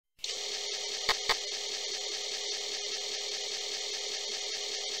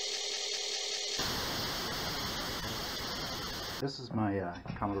This is my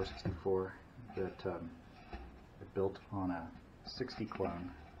Commodore 64 that I built on a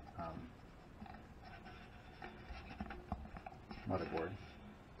SixtyClone motherboard.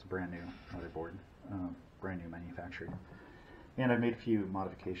 It's a brand new motherboard, brand new manufactured. And I've made a few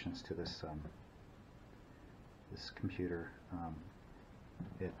modifications to this this computer.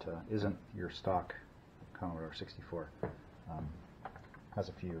 It isn't your stock Commodore 64. Has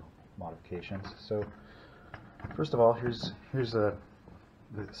a few modifications. So first of all, here's the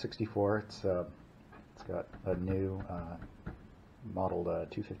 64. It's got a new modeled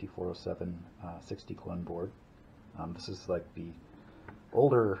 25407 SixtyClone board. This is like the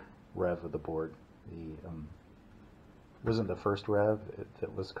older rev of the board. The wasn't the first rev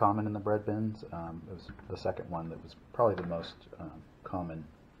that was common in the bread bins. It was the second one that was probably the most common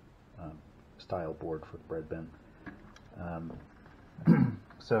style board for the bread bin.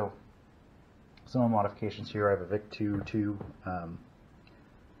 So some of the modifications here, I have a VICII 2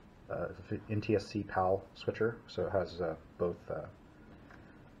 NTSC PAL switcher, so it has both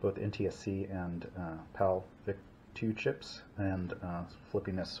NTSC and PAL VIC 2 chips, and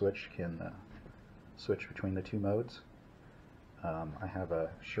flipping this switch can switch between the two modes. I have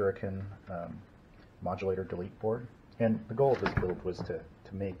a Shuriken modulator delete board, and the goal of this build was to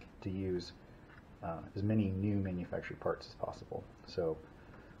use as many new manufactured parts as possible. So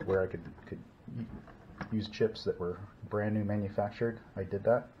where I could use chips that were brand new manufactured, I did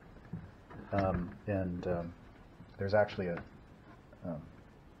that. There's actually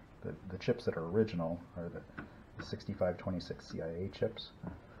the chips that are original are the 6526 CIA chips.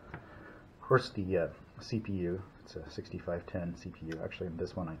 Of course, the CPU, it's a 6510 CPU. Actually, in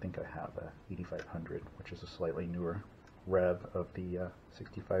this one, I think I have a 8500, which is a slightly newer rev of the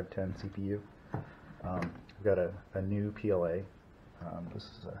 6510 CPU. I've got a new PLA. This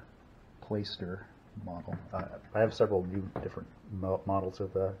is a Playster model. I have several new different models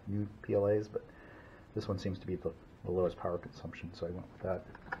of new PLAs, but this one seems to be the lowest power consumption, so I went with that.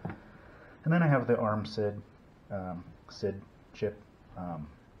 And then I have the ARM SID chip,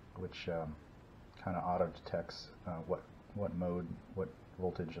 which kind of auto detects what mode, what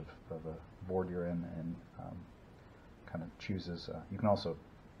voltage of a board you're in, and kind of chooses. You can also,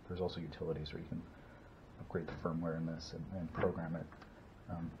 there's also utilities where you can upgrade the firmware in this and program it.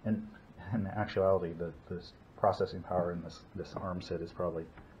 And in actuality, the processing power in this ARM SID is probably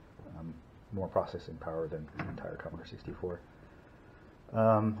more processing power than the entire Commodore 64.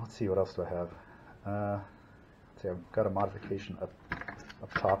 Let's see, what else do I have? Let's see, I've got a modification up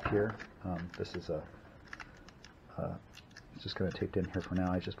top here. This is it's just kind of taped in here for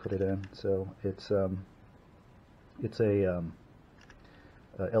now. I just put it in. So it's a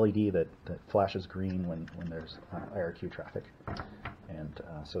LED that flashes green when there's IRQ traffic, and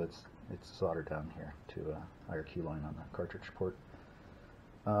so it's soldered down here to a IRQ line on the cartridge port.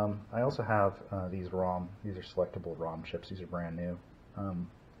 I also have these ROM. These are selectable ROM chips. These are brand new,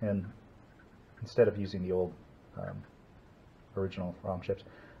 and instead of using the old original ROM chips,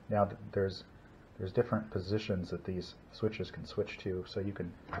 now there's different positions that these switches can switch to. So you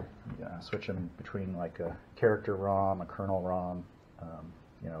can switch them between like a character ROM, a kernel ROM.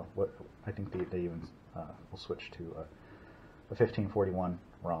 You know, what I think they even will switch to a 1541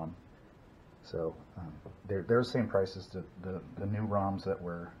 ROM. So they're the same price as the new ROMs that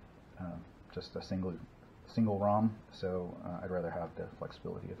were just a single ROM. So I'd rather have the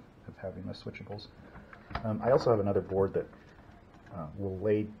flexibility of having the switchables. I also have another board that will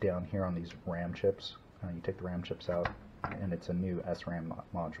lay down here on these RAM chips. You take the RAM chips out, and it's a new SRAM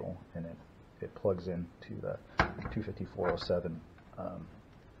module, and it plugs into the 25407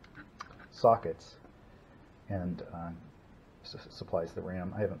 sockets and supplies the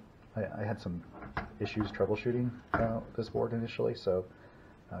RAM. I had some issues troubleshooting this board initially, so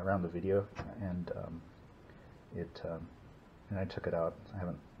around the video, and and I took it out. I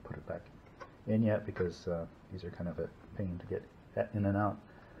haven't put it back in yet because these are kind of a pain to get in and out.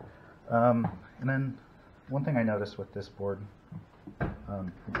 And then one thing I noticed with this board,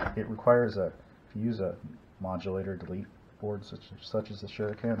 it requires if you use a modulator delete board such as the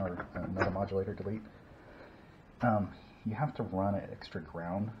Shuriken or another modulator delete, you have to run an extra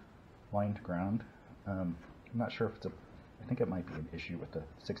ground line to ground. I'm not sure if it's I think it might be an issue with the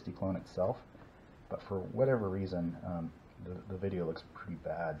SixtyClone itself, but for whatever reason, the video looks pretty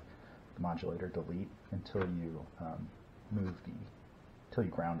bad, the modulator delete, until you until you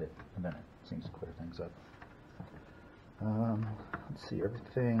ground it, and then it seems to clear things up. Let's see,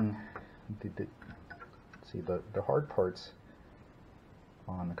 everything. Let's see, the hard parts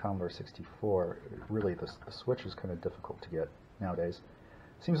on the Commodore 64, really the switch is kind of difficult to get nowadays.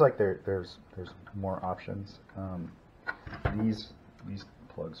 Seems like there's more options. these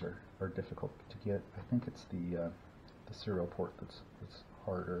plugs are difficult to get. I think it's the serial port that's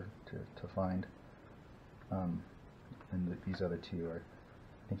harder to find. And these other two are,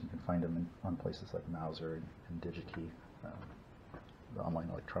 I think you can find them on places like Mouser and DigiKey, the online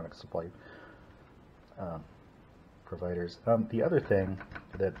electronic supply providers. The other thing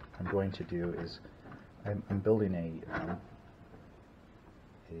that I'm going to do is I'm building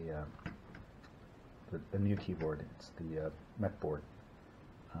a new keyboard. It's the mech board.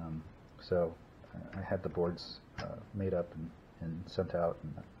 So I had the boards made up and sent out,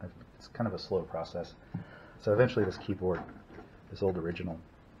 and it's kind of a slow process. So eventually this keyboard, this old original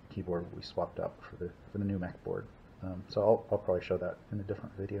keyboard, we swapped out for the new mech board. So I'll probably show that in a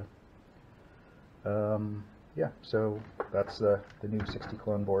different video. Yeah, so that's the new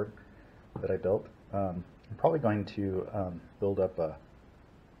SixtyClone board that I built. I'm probably going to build up a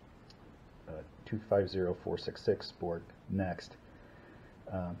 250466 board next.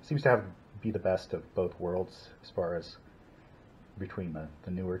 Seems to be the best of both worlds as far as between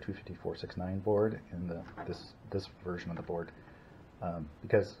the newer 25469 board and this version of the board,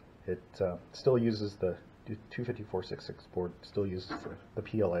 because it still uses the 25466 board, still uses the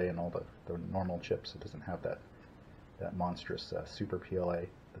PLA and all the normal chips. It doesn't have that monstrous super PLA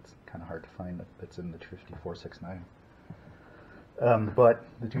that's kind of hard to find that's in the 25469. But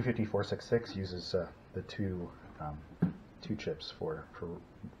the 25466 uses the two chips for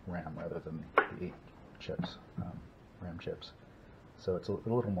RAM rather than the 8 chips, RAM chips. So it's a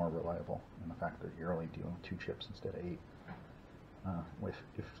little more reliable in the fact that you're only dealing with 2 chips instead of 8,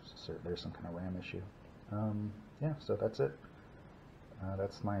 if there's some kind of RAM issue. Yeah, so that's it.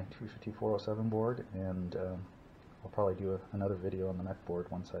 That's my 25407 board, and I'll probably do another video on the mech board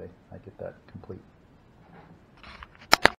once I get that complete.